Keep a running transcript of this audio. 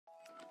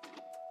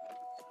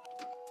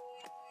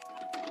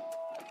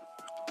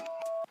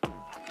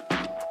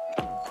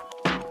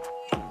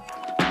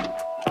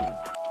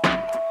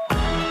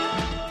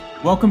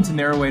Welcome to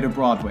Narrow Way to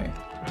Broadway,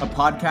 a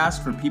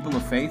podcast for people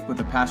of faith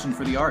with a passion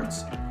for the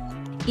arts.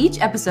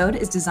 Each episode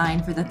is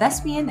designed for the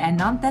thespian and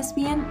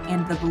non-thespian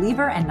and the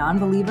believer and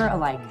non-believer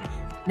alike,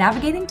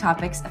 navigating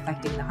topics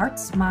affecting the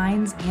hearts,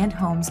 minds, and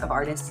homes of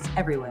artists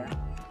everywhere.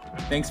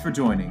 Thanks for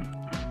joining.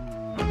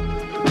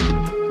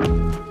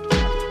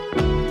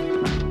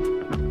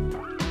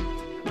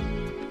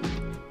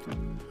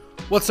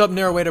 What's up,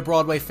 Narrow Way to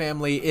Broadway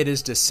family? It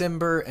is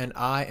December, and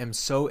I am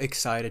so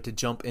excited to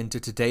jump into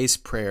today's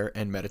prayer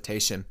and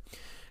meditation.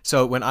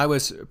 So when I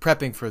was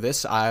prepping for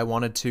this, I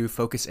wanted to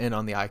focus in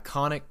on the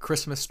iconic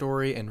Christmas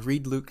story and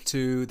read Luke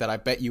 2 that I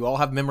bet you all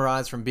have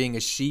memorized from being a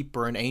sheep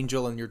or an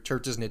angel in your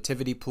church's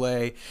nativity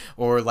play,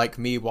 or like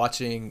me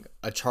watching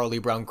a Charlie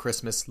Brown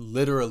Christmas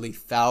literally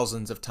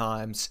thousands of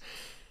times.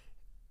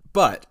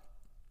 But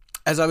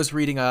as I was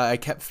reading, I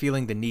kept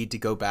feeling the need to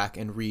go back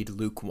and read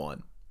Luke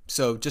 1.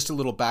 So just a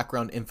little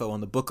background info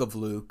on the book of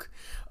Luke.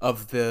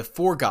 Of the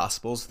four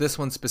Gospels, this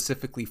one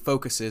specifically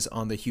focuses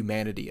on the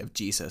humanity of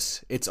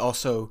Jesus. It's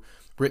also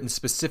written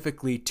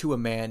specifically to a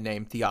man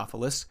named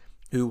Theophilus,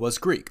 who was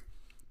Greek.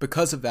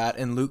 Because of that,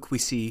 in Luke we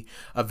see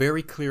a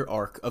very clear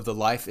arc of the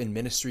life and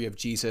ministry of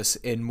Jesus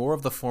in more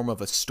of the form of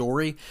a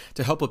story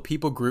to help a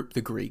people group,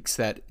 the Greeks,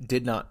 that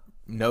did not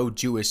know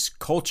Jewish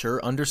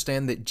culture,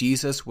 understand that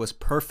Jesus was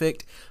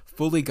perfect,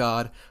 fully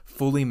God,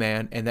 fully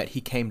man, and that he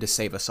came to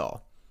save us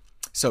all.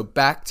 So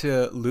back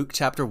to Luke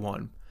chapter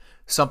 1,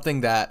 something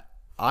that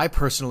I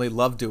personally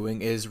love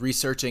doing is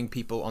researching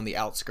people on the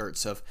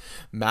outskirts of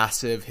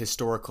massive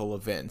historical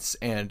events,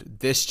 and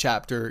this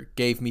chapter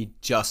gave me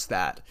just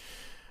that.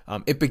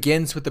 It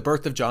begins with the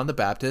birth of John the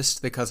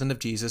Baptist, the cousin of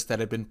Jesus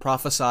that had been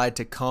prophesied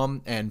to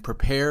come and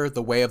prepare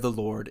the way of the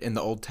Lord in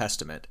the Old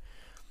Testament.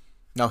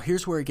 Now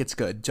here's where it gets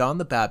good. John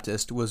the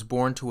Baptist was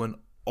born to an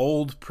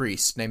old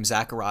priest named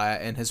Zechariah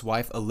and his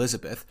wife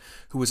Elizabeth,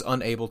 who was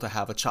unable to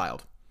have a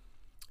child.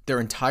 Their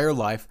entire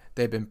life,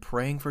 they've been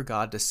praying for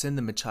God to send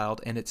them a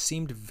child, and it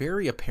seemed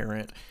very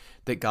apparent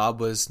that God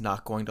was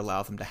not going to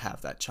allow them to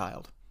have that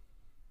child.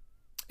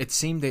 It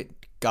seemed that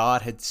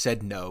God had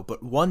said no,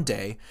 but one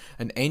day,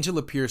 an angel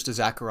appears to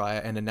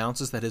Zechariah and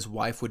announces that his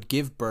wife would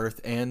give birth,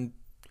 and,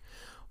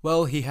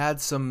 well, he had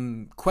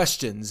some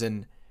questions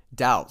and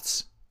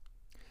doubts.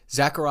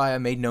 Zechariah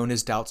made known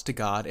his doubts to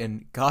God,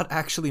 and God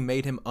actually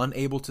made him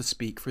unable to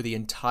speak for the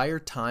entire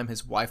time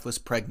his wife was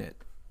pregnant.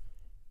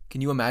 Can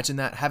you imagine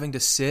that? Having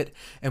to sit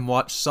and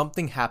watch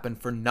something happen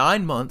for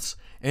 9 months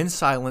in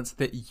silence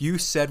that you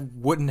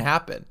said wouldn't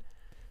happen.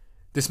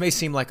 This may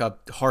seem like a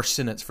harsh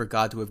sentence for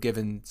God to have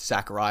given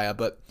Zechariah,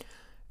 but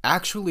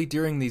actually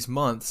during these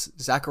months,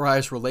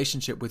 Zechariah's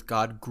relationship with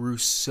God grew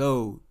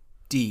so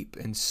deep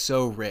and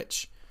so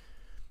rich.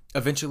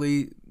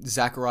 Eventually,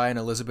 Zechariah and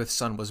Elizabeth's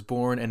son was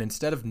born, and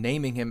instead of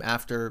naming him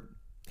after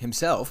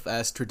himself,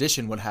 as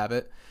tradition would have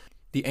it,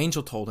 the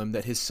angel told him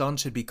that his son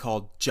should be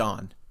called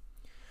John.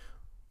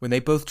 When they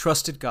both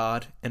trusted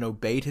God and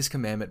obeyed his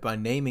commandment by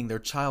naming their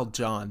child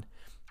John,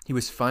 he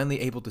was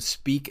finally able to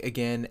speak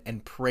again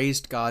and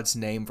praised God's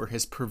name for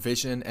his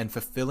provision and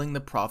fulfilling the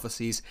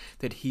prophecies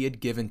that he had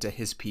given to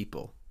his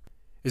people.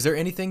 Is there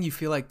anything you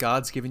feel like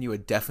God's given you a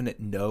definite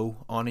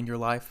no on in your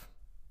life?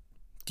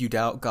 Do you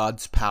doubt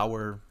God's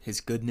power,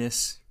 his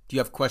goodness? Do you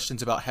have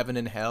questions about heaven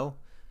and hell?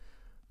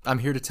 I'm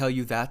here to tell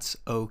you that's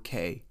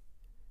okay.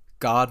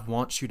 God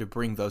wants you to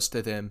bring those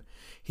to them.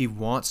 He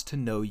wants to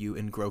know you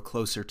and grow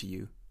closer to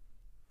you.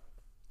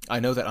 I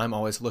know that I'm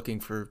always looking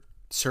for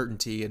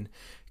certainty and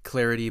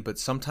clarity, but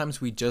sometimes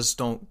we just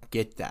don't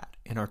get that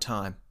in our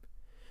time.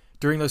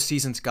 During those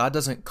seasons, God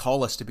doesn't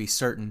call us to be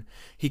certain.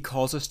 He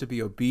calls us to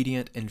be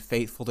obedient and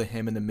faithful to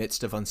him in the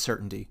midst of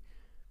uncertainty.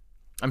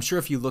 I'm sure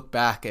if you look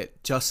back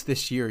at just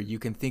this year, you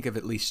can think of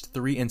at least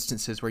 3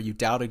 instances where you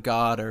doubted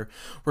God or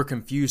were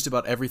confused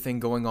about everything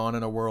going on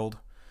in our world.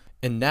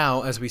 And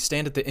now, as we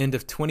stand at the end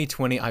of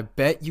 2020, I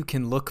bet you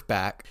can look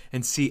back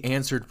and see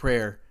answered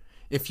prayer.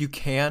 If you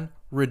can,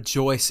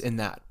 rejoice in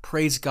that.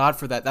 Praise God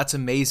for that. That's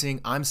amazing.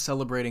 I'm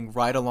celebrating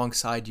right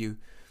alongside you.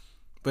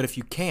 But if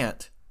you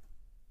can't,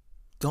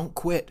 don't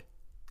quit.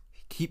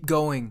 Keep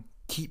going.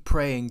 Keep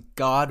praying.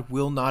 God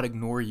will not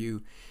ignore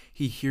you.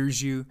 He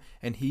hears you,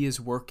 and he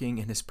is working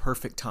in his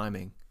perfect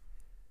timing.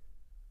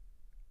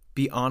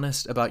 Be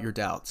honest about your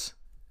doubts.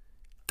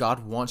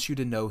 God wants you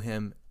to know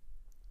him,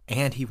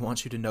 and he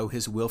wants you to know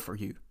his will for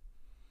you.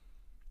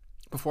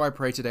 Before I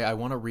pray today, I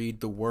want to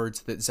read the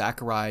words that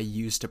Zechariah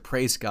used to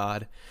praise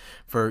God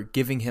for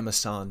giving him a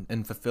son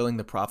and fulfilling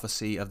the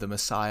prophecy of the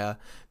Messiah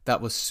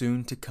that was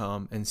soon to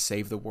come and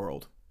save the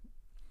world.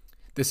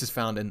 This is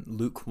found in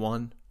Luke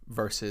 1,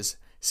 verses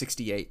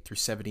 68 through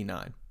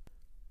 79.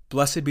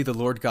 Blessed be the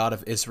Lord God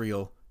of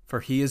Israel, for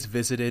he has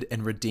visited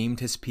and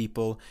redeemed his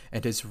people,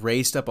 and has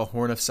raised up a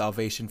horn of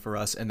salvation for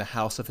us in the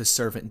house of his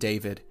servant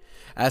David,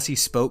 as he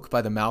spoke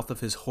by the mouth of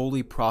his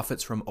holy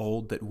prophets from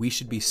old, that we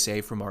should be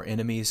saved from our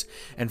enemies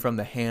and from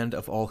the hand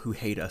of all who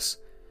hate us,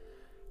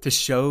 to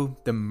show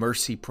the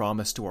mercy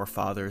promised to our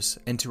fathers,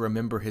 and to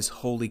remember his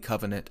holy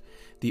covenant,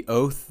 the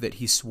oath that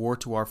he swore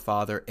to our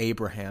father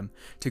Abraham,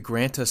 to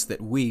grant us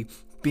that we,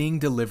 being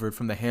delivered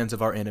from the hands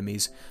of our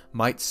enemies,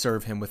 might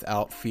serve him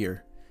without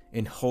fear,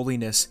 in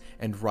holiness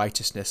and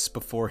righteousness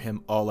before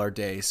him all our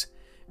days.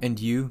 And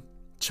you,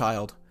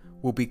 child,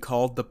 will be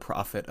called the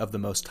prophet of the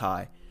Most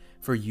High,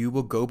 for you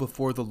will go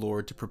before the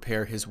Lord to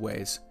prepare his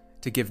ways,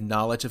 to give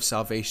knowledge of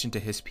salvation to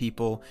his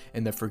people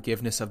and the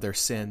forgiveness of their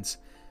sins,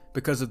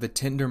 because of the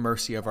tender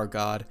mercy of our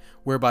God,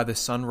 whereby the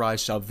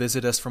sunrise shall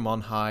visit us from on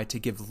high, to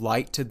give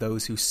light to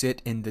those who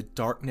sit in the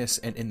darkness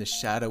and in the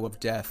shadow of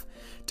death,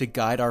 to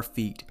guide our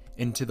feet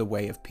into the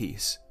way of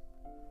peace.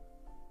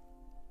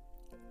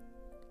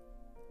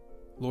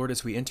 Lord,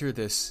 as we enter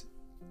this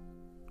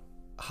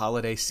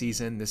holiday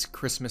season, this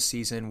Christmas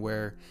season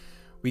where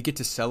we get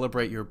to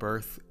celebrate your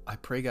birth, I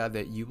pray, God,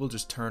 that you will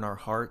just turn our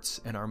hearts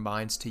and our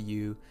minds to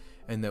you,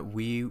 and that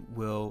we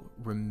will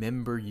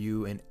remember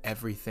you in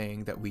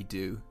everything that we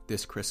do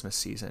this Christmas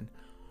season.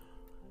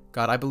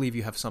 God, I believe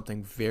you have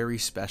something very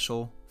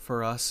special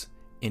for us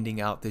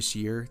ending out this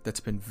year that's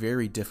been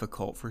very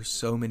difficult for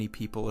so many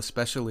people,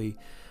 especially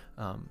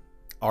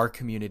our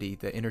community,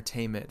 the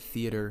entertainment,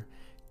 theater,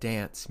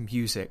 dance,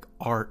 music,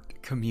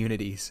 art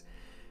communities.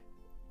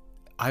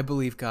 I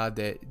believe, God,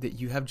 that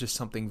you have just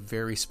something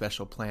very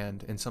special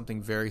planned and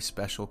something very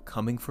special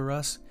coming for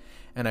us.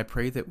 And I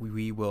pray that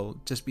we will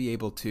just be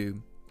able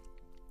to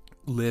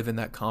live in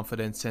that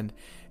confidence and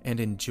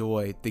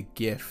enjoy the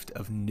gift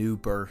of new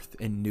birth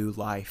and new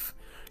life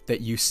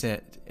that you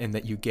sent and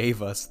that you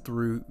gave us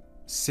through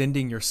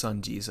sending your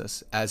son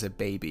Jesus as a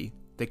baby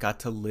that got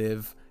to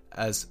live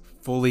as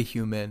fully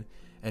human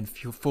and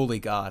fully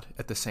God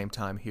at the same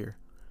time here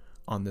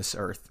on this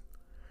earth.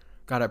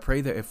 God, I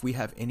pray that if we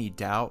have any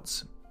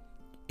doubts,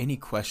 any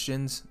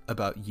questions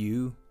about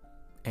you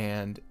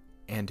and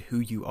who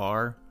you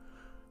are,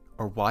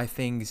 or why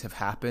things have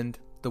happened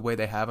the way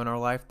they have in our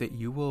life, that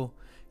you will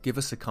give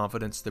us the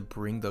confidence to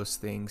bring those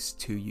things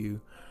to you,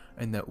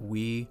 and that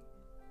we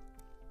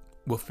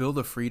will feel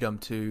the freedom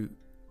to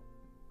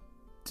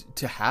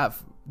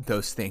have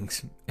those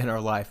things in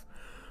our life.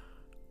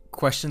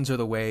 Questions are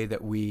the way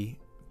that we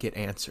get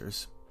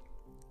answers,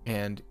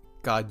 and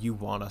God, you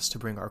want us to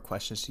bring our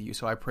questions to you.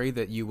 So I pray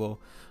that you will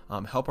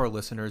help our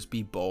listeners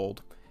be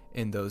bold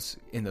in those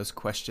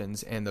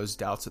questions and those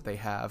doubts that they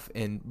have,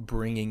 in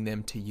bringing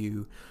them to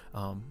you,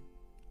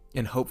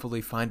 and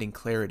hopefully finding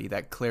clarity,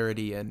 that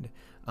clarity and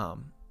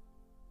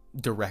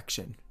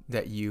direction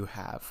that you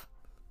have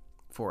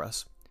for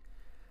us.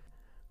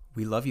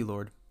 We love you,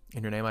 Lord.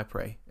 In your name I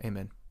pray.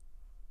 Amen.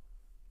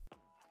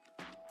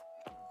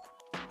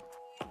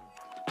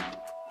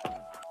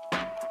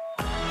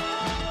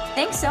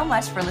 Thanks so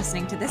much for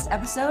listening to this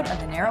episode of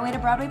the Narrow Way to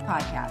Broadway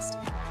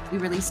podcast. We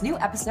release new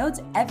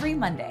episodes every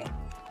Monday.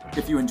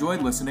 If you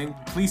enjoyed listening,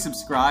 please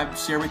subscribe,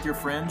 share with your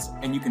friends,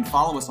 and you can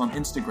follow us on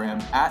Instagram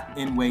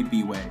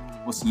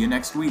 @NWayBway. We'll see you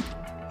next week.